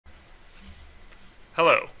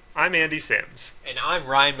Hello, I'm Andy Sims. And I'm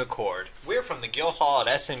Ryan McCord. We're from the Guildhall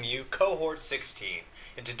at SMU Cohort 16,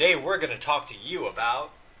 and today we're going to talk to you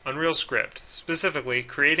about UnrealScript, specifically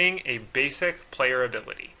creating a basic player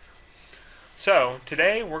ability. So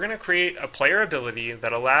today we're going to create a player ability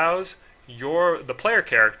that allows the player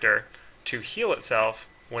character to heal itself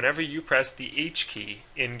whenever you press the H key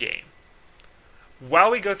in-game. While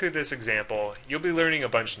we go through this example, you'll be learning a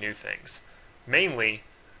bunch of new things. Mainly,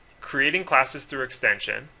 creating classes through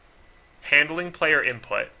extension, handling player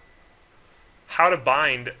input, how to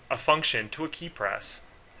bind a function to a key press,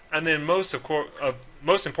 and then most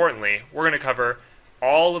importantly, we're going to cover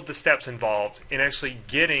all of the steps involved in actually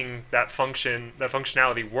getting that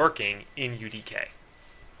functionality working in UDK.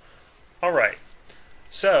 Alright,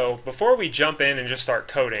 so before we jump in and just start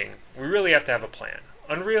coding, we really have to have a plan.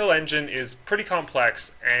 Unreal Engine is pretty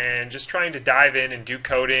complex, and just trying to dive in and do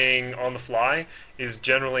coding on the fly is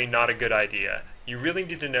generally not a good idea. You really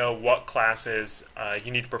need to know what classes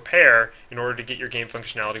you need to prepare in order to get your game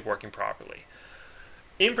functionality working properly.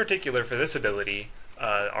 In particular, for this ability,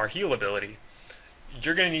 our heal ability,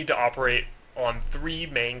 you're going to need to operate on three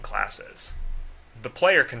main classes. The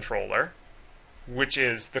player controller, which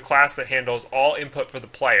is the class that handles all input for the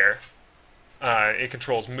player. It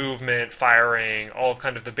controls movement, firing, all of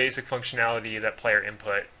kind of the basic functionality that player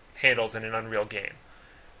input handles in an Unreal game.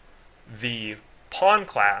 The pawn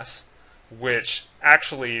class, which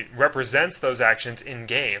actually represents those actions in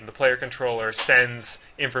game. The player controller sends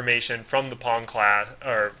information from the pawn class,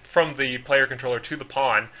 or from the player controller to the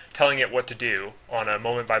pawn, telling it what to do on a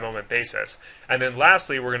moment-by-moment basis. And then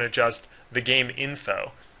lastly, we're going to adjust the game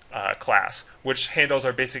info class, which handles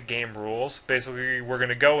our basic game rules. Basically, we're going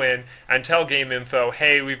to go in and tell game info,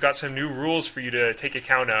 hey, we've got some new rules for you to take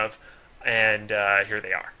account of, and here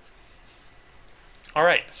they are.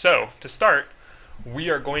 Alright, so to start, we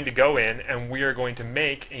are going to go in and we are going to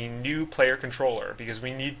make a new player controller because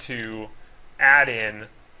we need to add in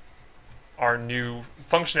our new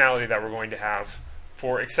functionality that we're going to have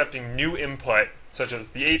for accepting new input, such as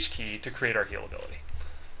the H key, to create our heal ability.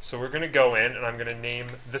 So we're going to go in, and I'm going to name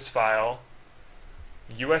this file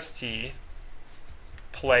UST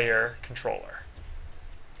player controller.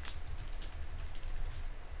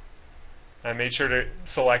 I made sure to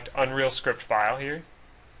select UnrealScript file here.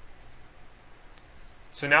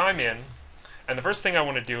 So now I'm in, and the first thing I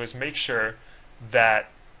want to do is make sure that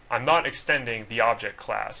I'm not extending the object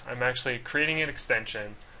class. I'm actually creating an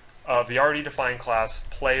extension of the already defined class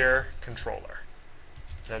player controller.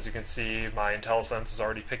 As you can see, my IntelliSense is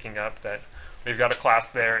already picking up that we've got a class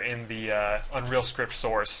there in the UnrealScript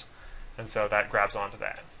source, and so that grabs onto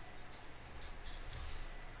that.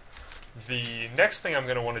 The next thing I'm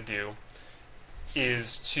going to want to do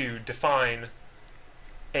is to define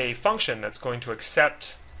a function that's going to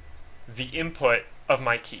accept the input of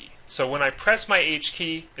my key. So when I press my H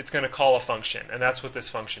key, it's going to call a function, and that's what this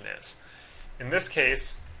function is. In this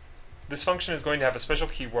case, this function is going to have a special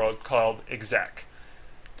keyword called exec.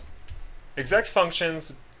 Exec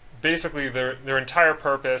functions, basically their entire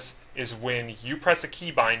purpose is when you press a key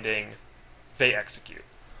binding, they execute.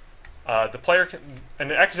 An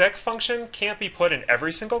exec function can't be put in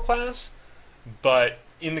every single class, but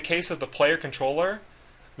in the case of the player controller,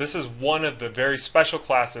 this is one of the very special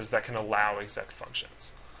classes that can allow exec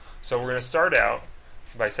functions. So we're going to start out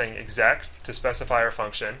by saying exec to specify our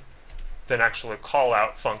function, then actually call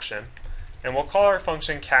out function, and we'll call our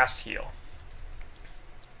function cast heal.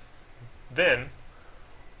 Then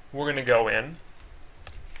we're going to go in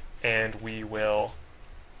and we will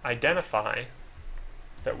identify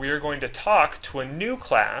that we are going to talk to a new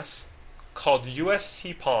class called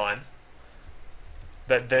UST pawn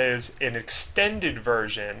that is an extended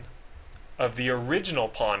version of the original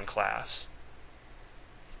pawn class,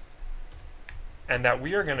 and that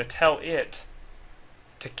we are going to tell it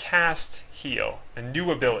to cast heal, a new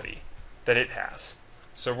ability that it has.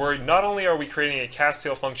 So not only are we creating a cast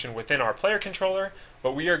heal function within our player controller,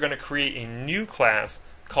 but we are going to create a new class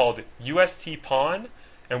called UST pawn,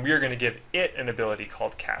 and we are going to give it an ability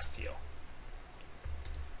called cast heal.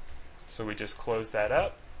 So we just close that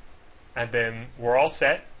up, and then we're all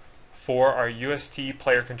set for our UST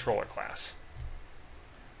player controller class.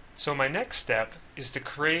 So my next step is to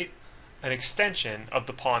create an extension of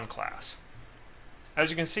the pawn class. As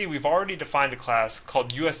you can see, we've already defined a class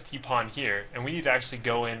called UST pawn here, and we need to actually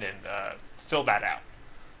go in and fill that out.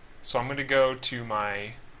 So I'm going to go to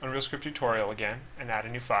my UnrealScript tutorial again and add a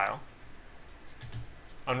new file,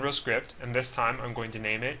 UnrealScript, and this time I'm going to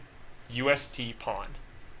name it UST pawn.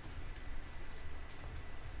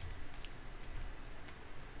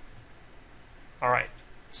 Alright,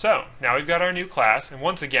 So now we've got our new class, and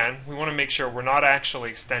once again, we want to make sure we're not actually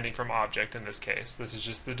extending from object in this case. This is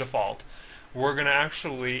just the default. We're going to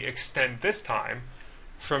actually extend this time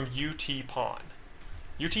from UT-Pawn.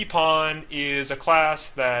 UT-Pawn is a class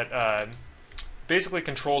that basically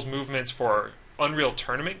controls movements for Unreal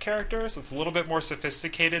Tournament characters. It's a little bit more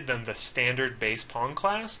sophisticated than the standard base Pawn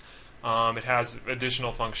class. It has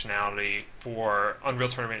additional functionality for Unreal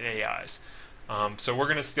Tournament AIs. So we're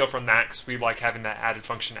going to steal from that because we like having that added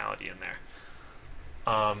functionality in there.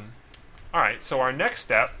 Alright, so our next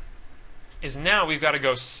step is now we've got to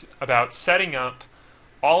go about setting up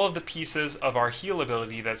all of the pieces of our heal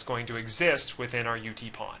ability that's going to exist within our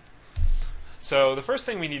UT-Pawn. So the first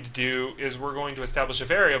thing we need to do is we're going to establish a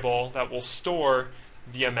variable that will store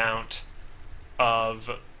the amount of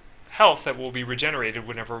health that will be regenerated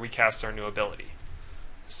whenever we cast our new ability.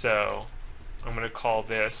 So I'm going to call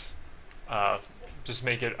this just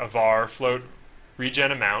make it a var float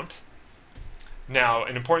regen amount. Now,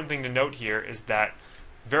 an important thing to note here is that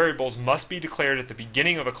variables must be declared at the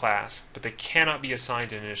beginning of a class, but they cannot be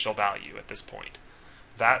assigned an initial value at this point.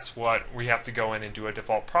 That's what we have to go in and do a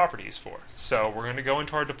default properties for. So we're going to go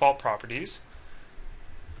into our default properties,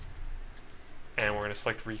 and we're going to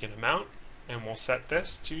select regen amount, and we'll set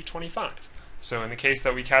this to 25. So in the case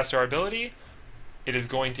that we cast our ability, it is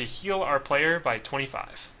going to heal our player by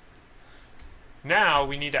 25. Now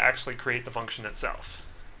we need to actually create the function itself.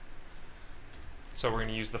 So we're going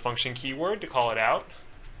to use the function keyword to call it out.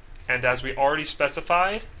 And as we already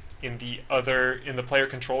specified in the player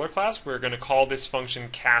controller class, we're going to call this function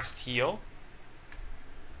cast heal.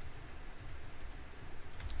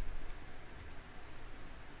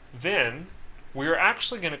 Then we're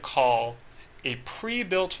actually going to call a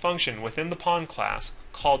pre-built function within the pawn class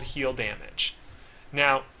called heal damage.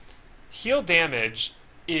 Now, heal damage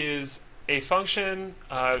is a function,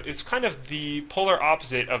 it's kind of the polar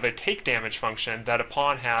opposite of a take damage function that a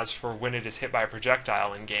pawn has for when it is hit by a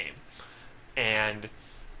projectile in game. And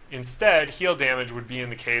instead, heal damage would be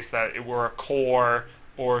in the case that it were a core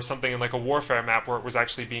or something in like a warfare map where it was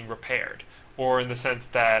actually being repaired, or in the sense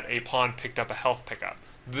that a pawn picked up a health pickup.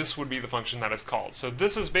 This would be the function that is called. So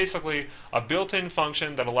this is basically a built-in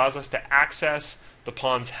function that allows us to access the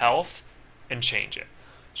pawn's health and change it.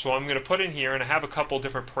 So I'm going to put in here, and I have a couple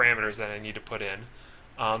different parameters that I need to put in.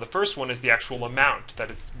 The first one is the actual amount that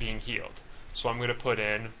is being healed. So I'm going to put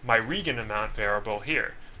in my regen amount variable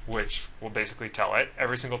here, which will basically tell it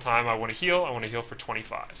every single time I want to heal for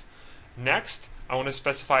 25. Next, I want to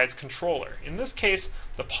specify its controller. In this case,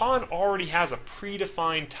 the pawn already has a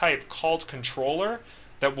predefined type called controller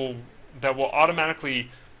that will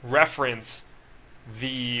automatically reference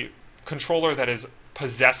the controller that is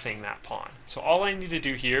possessing that pawn. So all I need to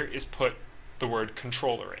do here is put the word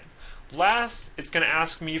controller in. Last, it's going to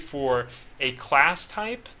ask me for a class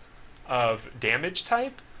type of damage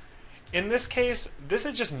type. In this case, this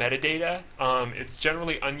is just metadata. It's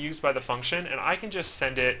generally unused by the function, and I can just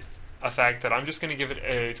send it a fact that I'm just going to give it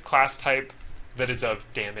a class type that is of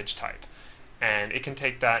damage type. And it can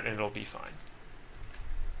take that and it'll be fine.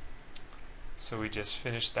 So we just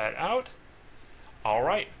finished that out.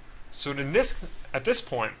 Alright. So at this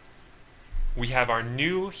point, we have our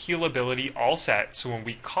new heal ability all set, so when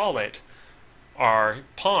we call it, our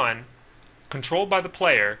pawn, controlled by the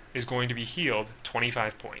player, is going to be healed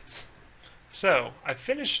 25 points. So, I've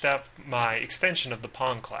finished up my extension of the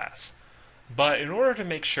pawn class, but in order to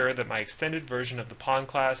make sure that my extended version of the pawn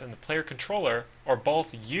class and the player controller are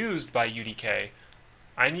both used by UDK,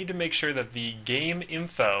 I need to make sure that the game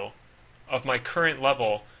info of my current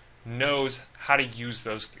level knows how to use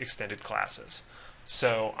those extended classes.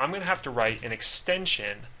 So I'm going to have to write an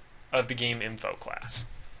extension of the game info class.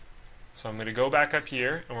 So I'm going to go back up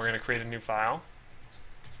here and we're going to create a new file,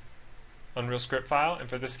 UnrealScript file, and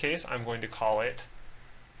for this case I'm going to call it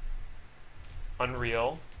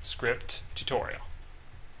UnrealScript tutorial,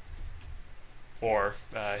 or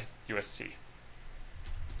USC.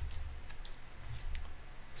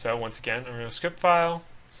 So once again, UnrealScript file,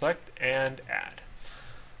 select and add.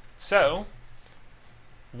 So,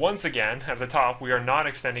 once again, at the top, we are not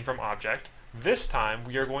extending from object. This time,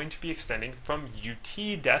 we are going to be extending from UT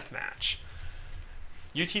Deathmatch.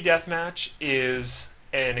 UT Deathmatch is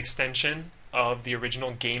an extension of the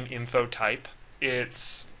original game info type.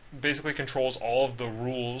 It basically controls all of the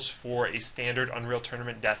rules for a standard Unreal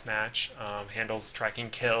Tournament deathmatch, handles tracking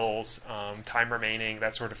kills, time remaining,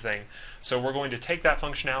 that sort of thing. So we're going to take that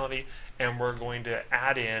functionality and we're going to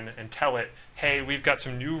add in and tell it, hey, we've got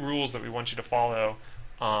some new rules that we want you to follow,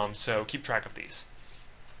 so keep track of these.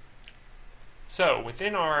 So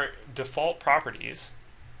within our default properties,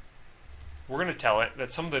 we're going to tell it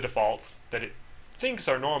that some of the defaults that it thinks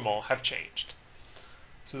are normal have changed.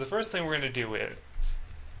 So the first thing we're going to do is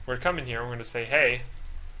we're going to come in here and we're going to say, hey,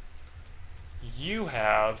 you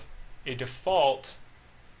have a default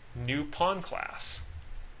new pawn class.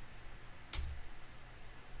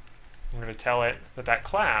 I'm going to tell it that that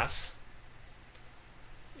class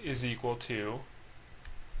is equal to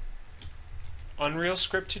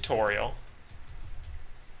UnrealScript tutorial,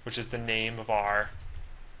 which is the name of our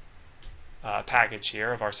package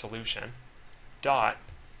here, of our solution, dot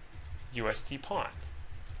UST pawn.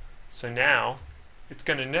 So now it's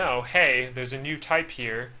going to know, hey, there's a new type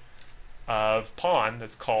here of pawn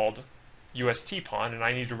that's called UST pawn, and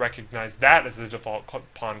I need to recognize that as the default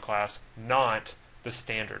pawn class, not the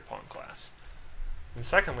standard pawn class. And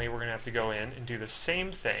secondly, we're going to have to go in and do the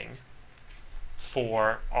same thing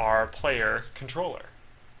for our player controller.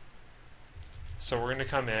 So we're going to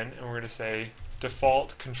come in and we're going to say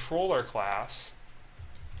default controller class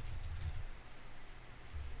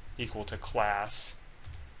equal to class,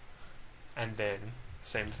 and then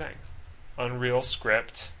same thing,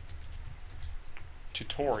 UnrealScript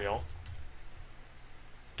tutorial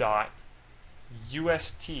dot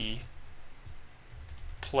UST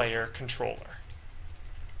player controller.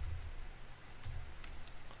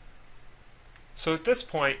 So at this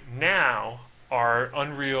point, now our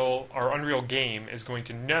Unreal game is going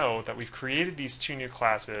to know that we've created these two new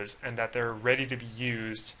classes and that they're ready to be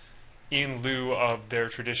used in lieu of the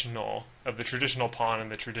traditional pawn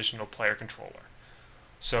and the traditional player controller.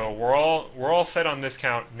 So we're all set on this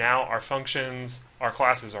count. Now our functions, our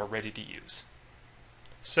classes are ready to use.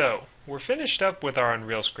 So we're finished up with our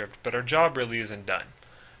UnrealScript, but our job really isn't done.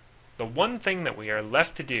 The one thing that we are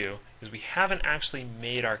left to do is we haven't actually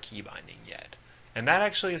made our key binding yet. And that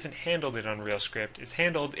actually isn't handled in UnrealScript. It's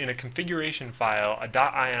handled in a configuration file, a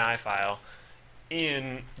 .ini file,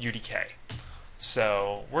 in UDK.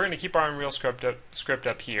 So we're going to keep our UnrealScript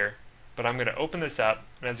up here, but I'm going to open this up,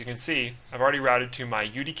 and as you can see, I've already routed to my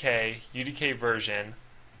UDK version,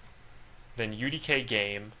 then UDK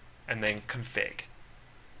game, and then config.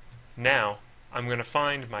 Now, I'm going to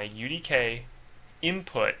find my UDK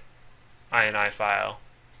input ini file,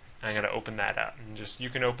 and I'm going to open that up. And you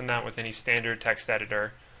can open that with any standard text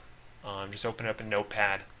editor. Just open it up in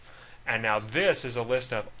Notepad. And now this is a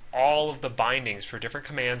list of all of the bindings for different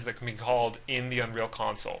commands that can be called in the Unreal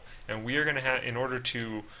console. And we are going to have, in order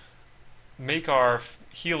to make our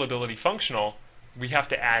heal ability functional, we have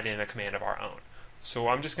to add in a command of our own. So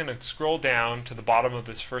I'm just going to scroll down to the bottom of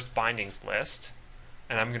this first bindings list,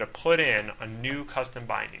 and I'm going to put in a new custom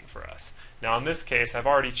binding for us. Now in this case, I've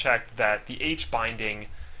already checked that the H binding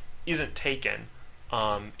isn't taken.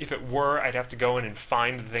 If it were, I'd have to go in and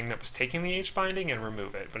find the thing that was taking the H binding and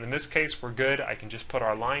remove it. But in this case, we're good. I can just put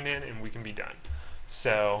our line in and we can be done.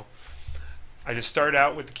 So I just start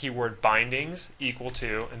out with the keyword bindings equal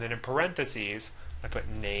to, and then in parentheses, I put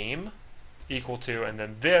name equal to, and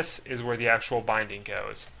then this is where the actual binding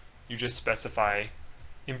goes. You just specify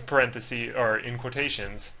in parentheses, or in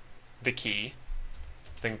quotations, the key,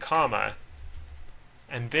 then comma,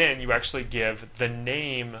 and then you actually give the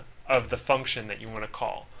name of the function that you want to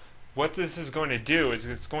call. What this is going to do is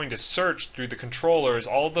it's going to search through the controllers,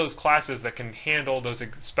 all of those classes that can handle those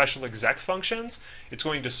special exec functions. It's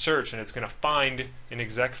going to search and it's going to find an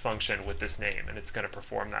exec function with this name, and it's going to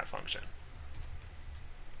perform that function.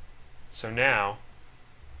 So now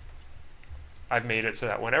I've made it so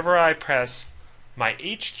that whenever I press my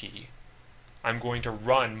H key, I'm going to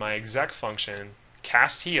run my exec function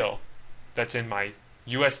cast heal that's in my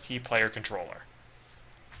UST player controller.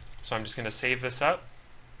 So I'm just going to save this up,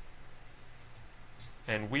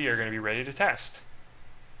 and we are going to be ready to test.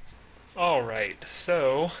 Alright,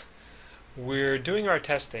 so we're doing our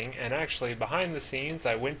testing, and actually behind the scenes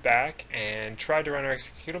I went back and tried to run our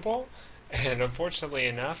executable, and unfortunately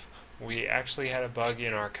enough, we actually had a bug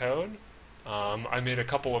in our code. I made a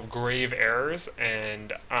couple of grave errors,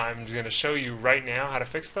 and I'm going to show you right now how to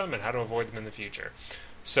fix them and how to avoid them in the future.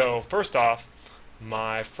 So first off,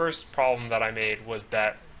 my first problem that I made was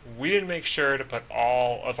that we didn't make sure to put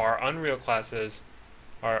all of our Unreal classes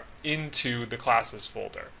into the classes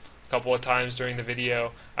folder. A couple of times during the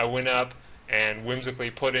video, I went up and whimsically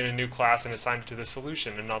put in a new class and assigned it to the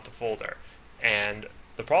solution and not the folder. And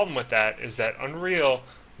the problem with that is that Unreal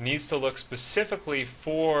needs to look specifically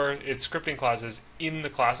for its scripting classes in the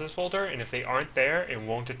classes folder, and if they aren't there, it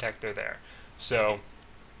won't detect they're there. So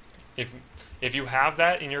if you have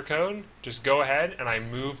that in your code, just go ahead and I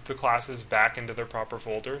moved the classes back into their proper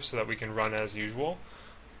folder so that we can run as usual.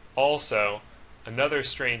 Also, another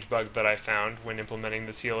strange bug that I found when implementing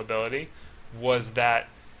this heal ability was that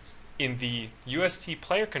in the UST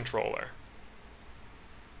player controller,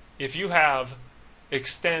 if you have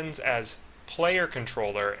extends as player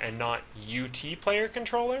controller and not UT player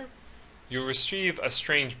controller, you'll receive a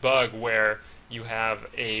strange bug where you have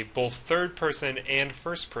a both third person and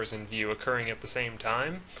first person view occurring at the same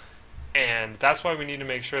time. And that's why we need to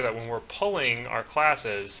make sure that when we're pulling our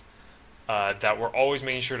classes, that we're always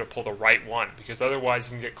making sure to pull the right one, because otherwise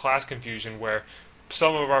you can get class confusion where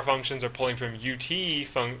some of our functions are pulling from UT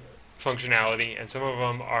functionality and some of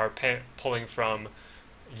them are pulling from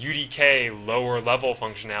UDK lower level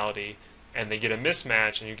functionality, and they get a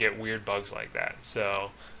mismatch and you get weird bugs like that.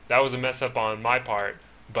 So that was a mess up on my part,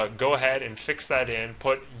 but go ahead and fix that in.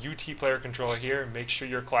 Put UT player controller here, make sure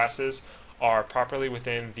your classes are properly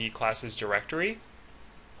within the classes directory.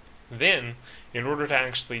 Then, in order to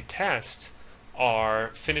actually test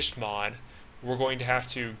our finished mod, we're going to have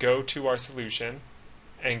to go to our solution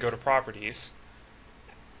and go to properties,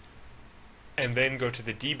 and then go to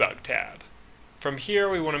the debug tab. From here,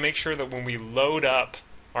 we want to make sure that when we load up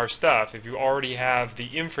our stuff, if you already have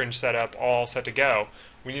the infringe setup all set to go,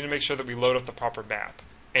 we need to make sure that we load up the proper map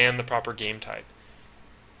and the proper game type.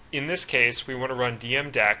 In this case, we want to run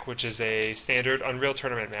dmdeck, which is a standard Unreal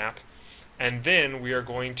Tournament map, and then we are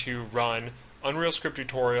going to run UnrealScript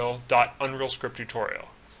tutorial.UnrealScript tutorial.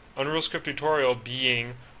 UnrealScript tutorial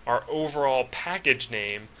being our overall package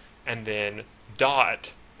name, and then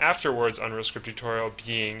dot afterwards UnrealScript tutorial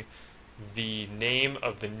being the name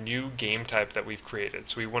of the new game type that we've created.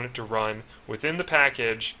 So we want it to run within the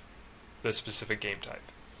package the specific game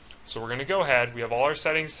type. So we're going to go ahead, we have all our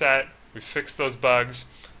settings set, we've fixed those bugs,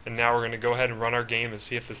 and now we're going to go ahead and run our game and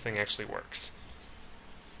see if this thing actually works.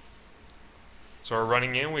 So we're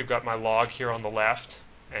running in, we've got my log here on the left,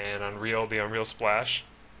 and the Unreal Splash.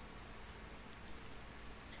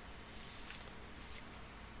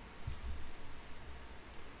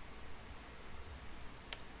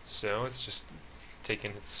 So it's just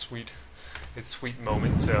taking its sweet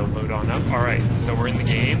moment to load on up. Alright, so we're in the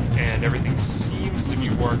game, and everything seems to be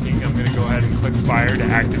working. I'm going to go ahead and click fire to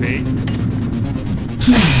activate.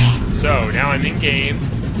 So now I'm in game.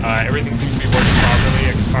 Everything seems to be working properly.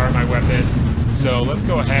 I can fire my weapon. So let's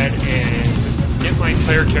go ahead and get my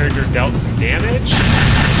player character dealt some damage.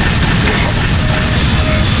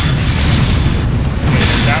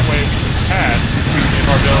 And that way we can test if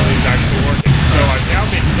our ability is actually working. So I've now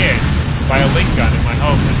been hit by a link gun and my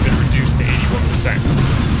health has been reduced to 81%.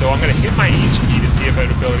 So I'm going to hit my H key to see if that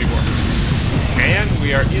ability works. And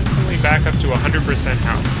we are instantly back up to 100%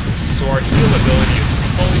 health. So our heal ability is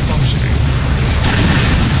fully functioning.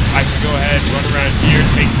 I can go ahead and run around here,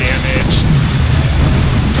 take damage,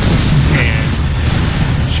 and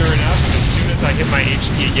sure enough, as soon as I hit my H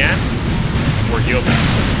key again, we're healed up.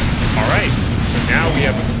 Alright, so now we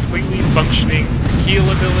have a completely functioning heal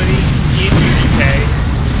ability in UDK.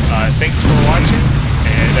 Thanks for watching,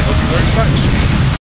 and I hope you learned a bunch.